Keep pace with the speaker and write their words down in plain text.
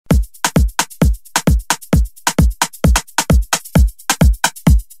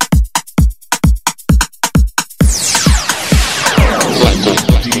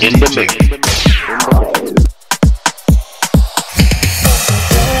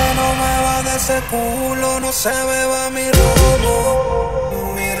culo no se beba mi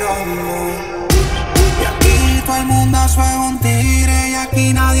romo, mi romo. Y aquí todo el mundo suena un tigre y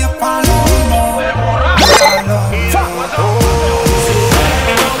aquí nadie es palomo.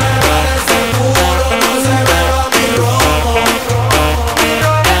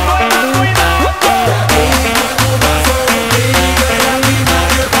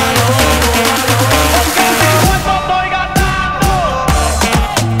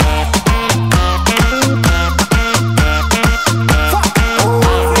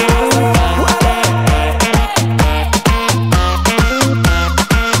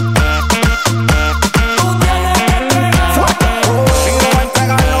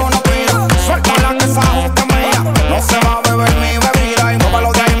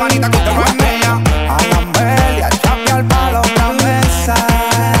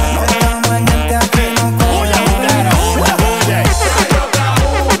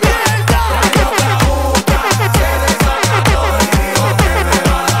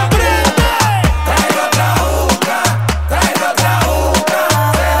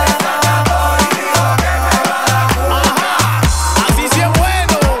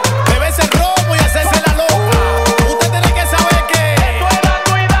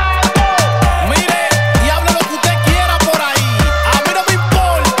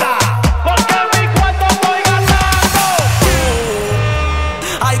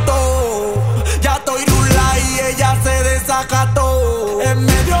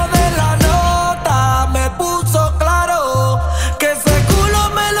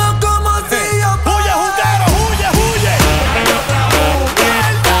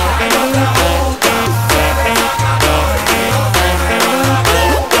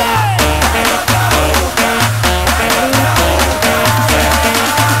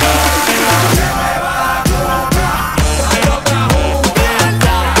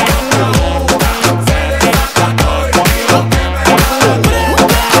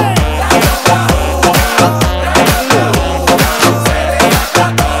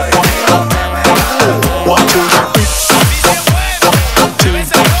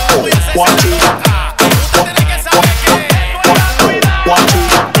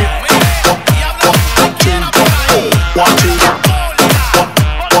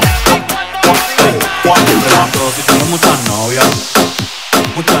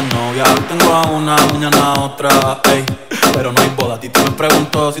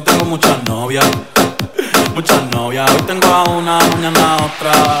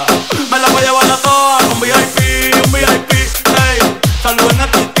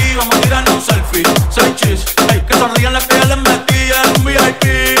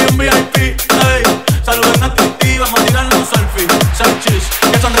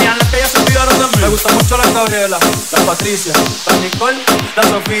 La Nicole, la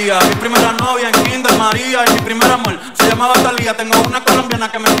Sofía, mi primera novia en Kinder María y mi primer amor se llamaba Talía. Tengo una colombiana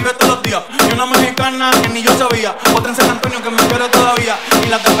que me escribe todos los días y una mexicana que ni yo sabía, otra en San Antonio que me quiere todavía y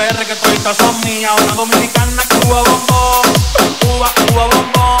las de PR que toditas son mías. Una dominicana que Cuba bombón, Cuba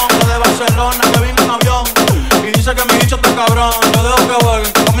bombón, la de Barcelona que vino en avión y dice que mi bicho está cabrón. Yo dejo que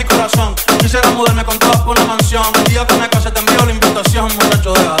jueguen con mi corazón, quisiera mudarme con todas por una mansión. El día que me case te envío la invitación,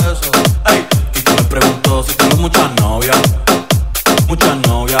 muchacho, deja eso. Ey, y tú me pregunto si tengo muchas novias. Muchas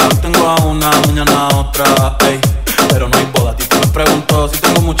novias, tengo a una, mañana a otra, ey, pero no hay boda. Y tú me pregunto si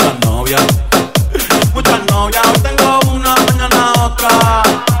tengo muchas novias. Muchas novias, hoy tengo una, mañana a otra.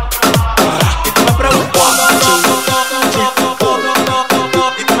 Y tú me preguntas, y tú me preguntas,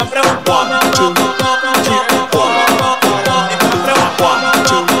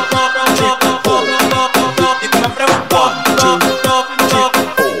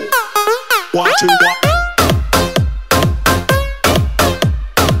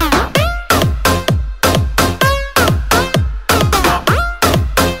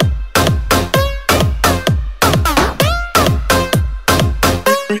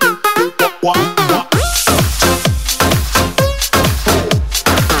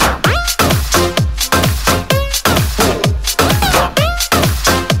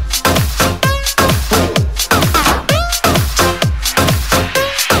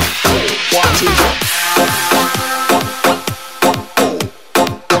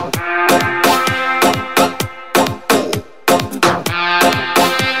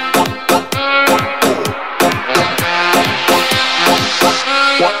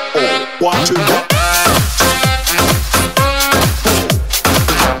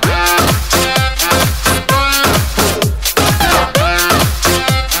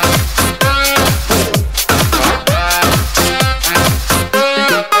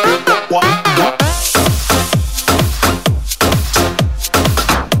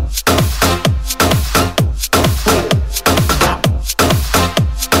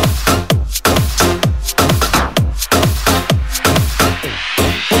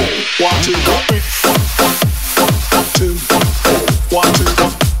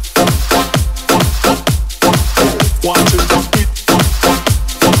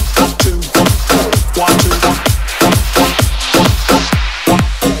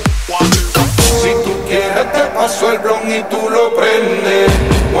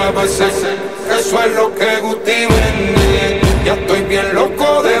 meses. Eso es lo que Gusti vende. Ya estoy bien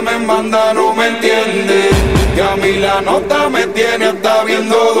loco de me manda, no me entiende. Y a mí la nota me tiene hasta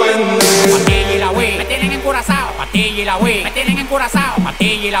viendo duende. Patilla y la Wii, me tienen encurazao. Patilla y la Wii, me tienen encurazao.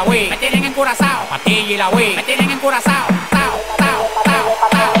 Patilla y la Wii, me tienen encurazao. Patilla y la Wii, me tienen encurazao.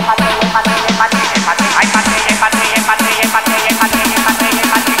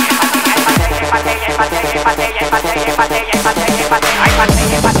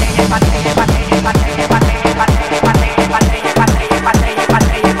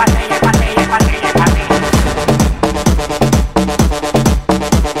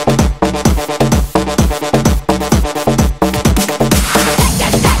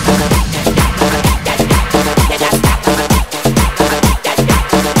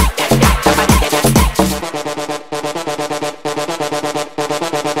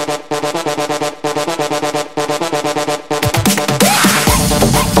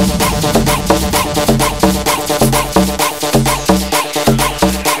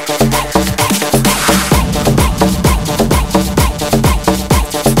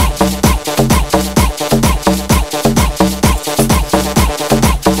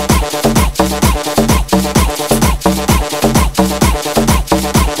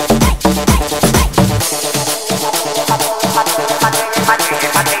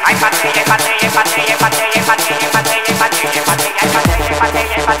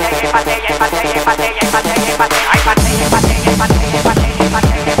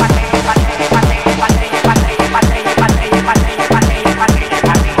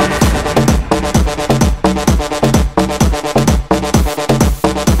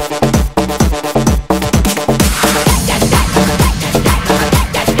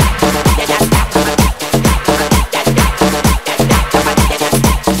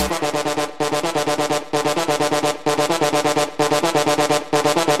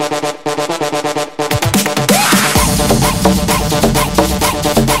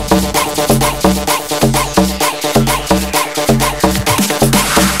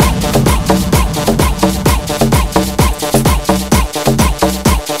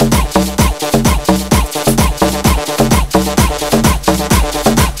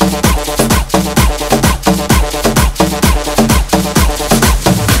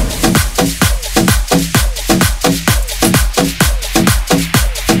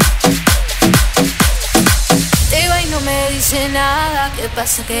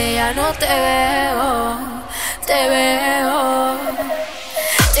 Pasa que ya no te veo, te veo.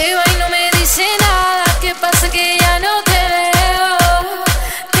 Te va y no me dice nada. ¿Qué pasa que ya no te veo,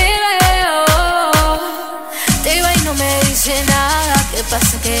 te veo? Te va y no me dice nada. ¿Qué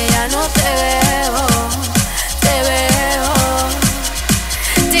pasa que ya no te veo, te veo?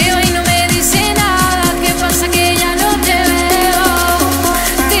 Te va y no me dice nada. ¿Qué pasa que ya no te veo,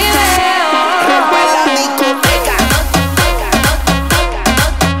 te veo?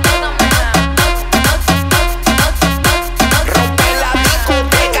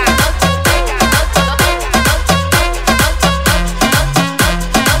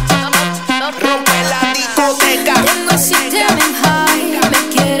 Rompe la discoteca. Tengo el sistema en high, me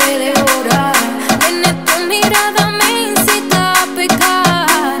quiere devorar. Tiene tu mirada, me incita a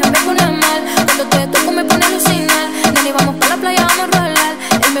pecar. Me pone mal, cuando te toco me pone alucinar. Nene, vamos pa' la playa, vamos a rolar.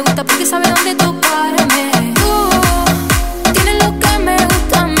 Él me gusta porque sabe dónde tocarme. Tú tienes lo que me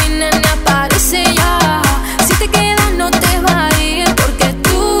gusta a mí, nene, aparece ya. Si te quedas no te va a ir, porque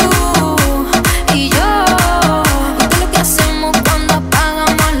tú y yo, y todo lo que hacemos cuando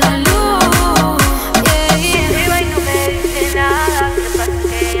apagamos la luz.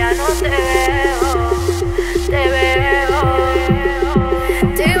 Te veo, te veo.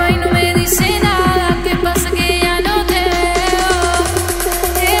 Te va y no me dice nada. ¿Qué pasa que ya no te veo, te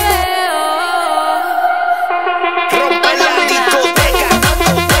veo? Rompe la discoteca. Rompe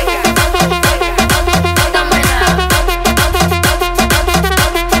la discoteca.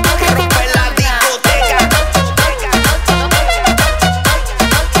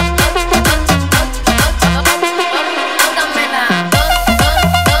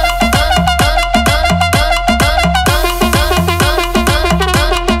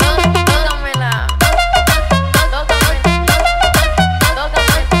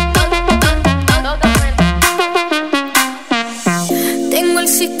 Tengo el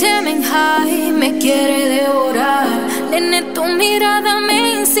sistema en high, me quiere devorar. Nene, tu mirada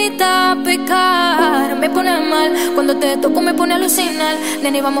me incita a pecar. Me pone mal, cuando te toco me pone a alucinar.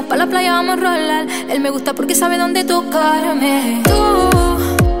 Nene, vamos pa' la playa, vamos a rolar. Él me gusta porque sabe dónde tocarme. Tú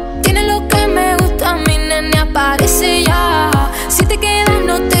tienes lo que me gusta a mí, nene, aparece ya. Si te quedas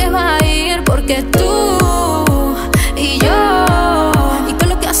no te va a ir, porque tú y yo, y todo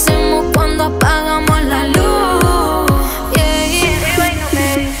lo que hacemos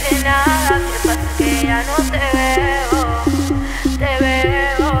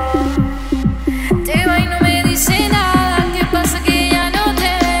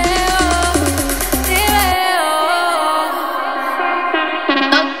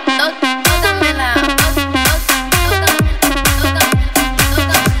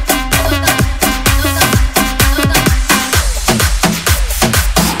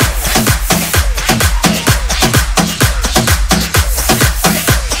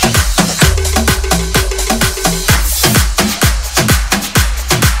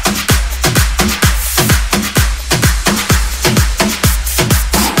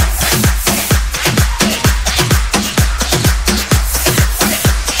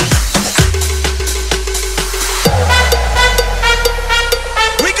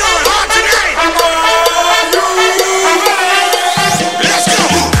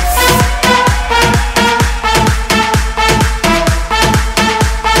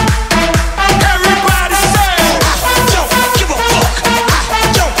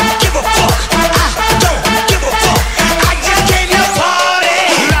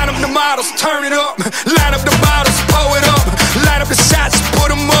bottles, turn it up. Line up the bottles, pour it up. Light up the shots, put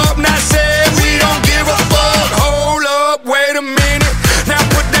them up. Now say we don't give a fuck. Hold up, wait a minute. Now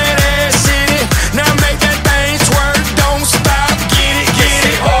put that ass in it. Now make that thing twerk. Don't stop, get it,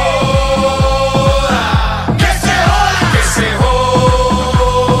 get it. Hola, que se hola, que se hola,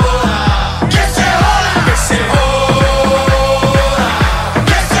 que se hola, que se hola,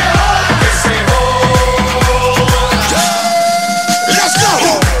 que se hola, que se hola. Let's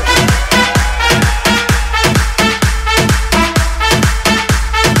go.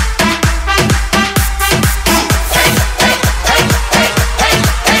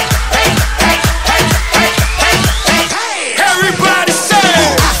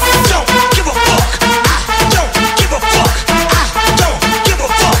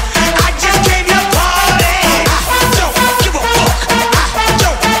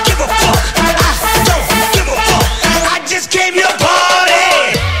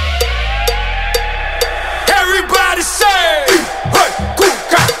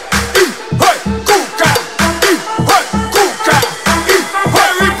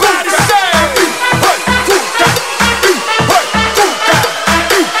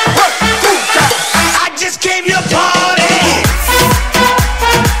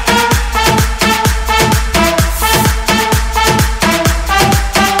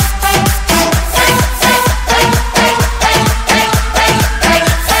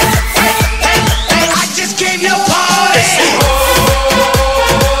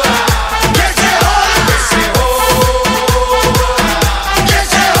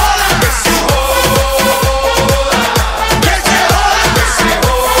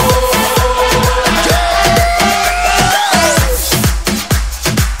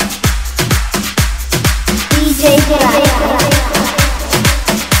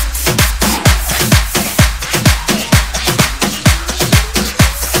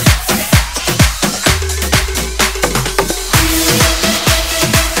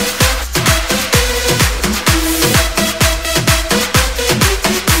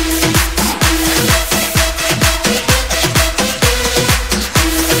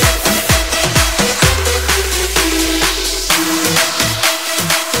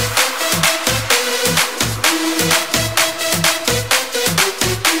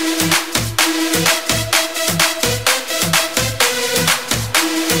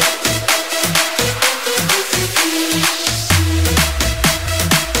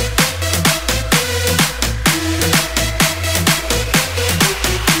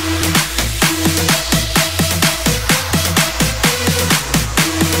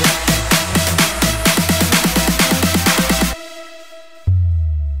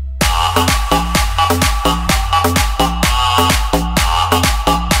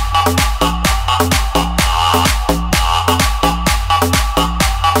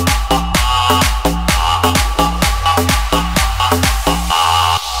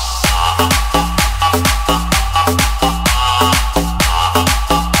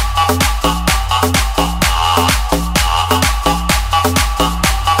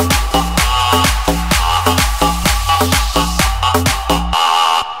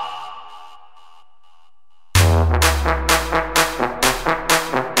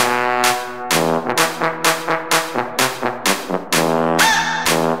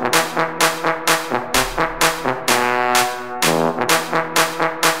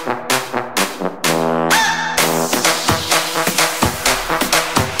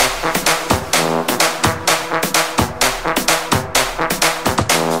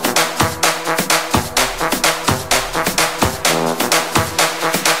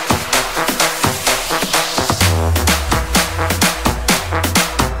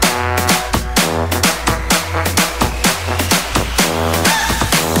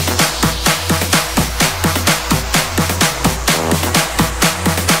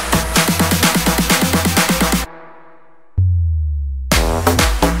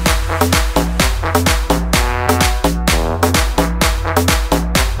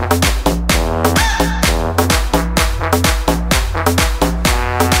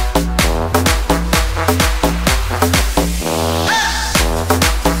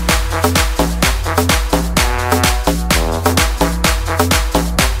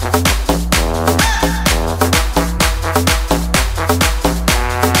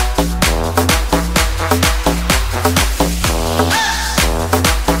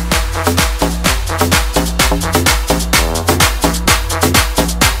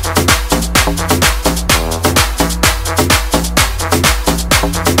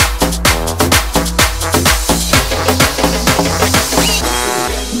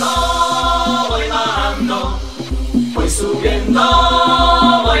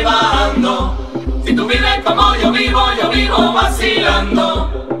 Si tú vives como yo vivo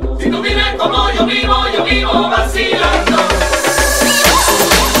vacilando. Si tú vives como yo vivo vacilando.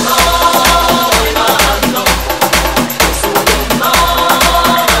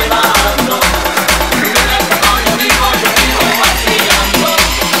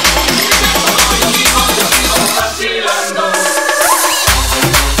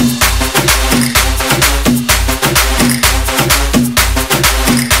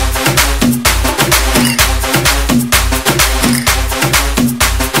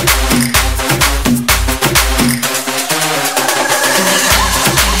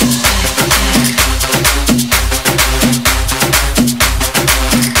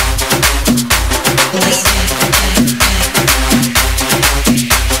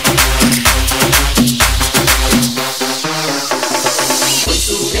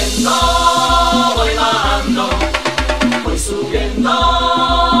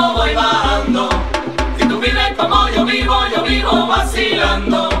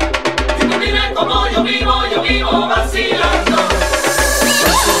 Vacilando. Si tú vives como yo vivo vacilando.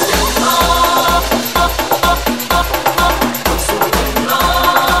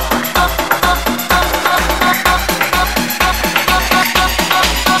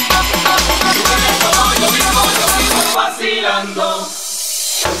 Vacilando.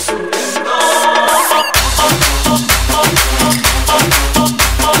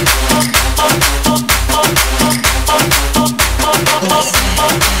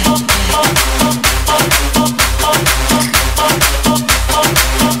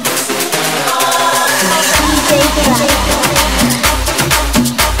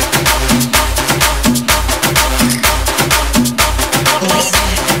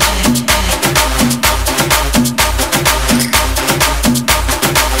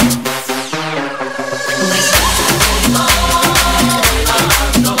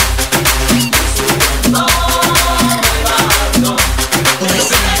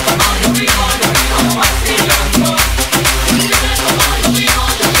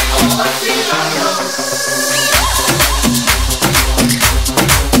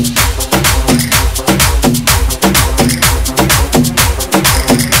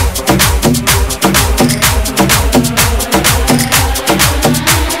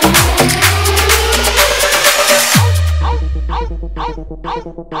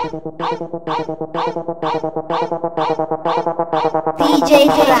 DJ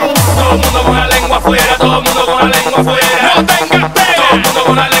Flakodj. Todo el mundo con la lengua afuera, todo el mundo con la lengua afuera. No tengas pena. Todo el mundo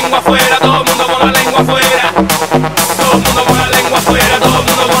con la lengua afuera, todo el mundo con la lengua afuera. Todo el mundo con la lengua afuera.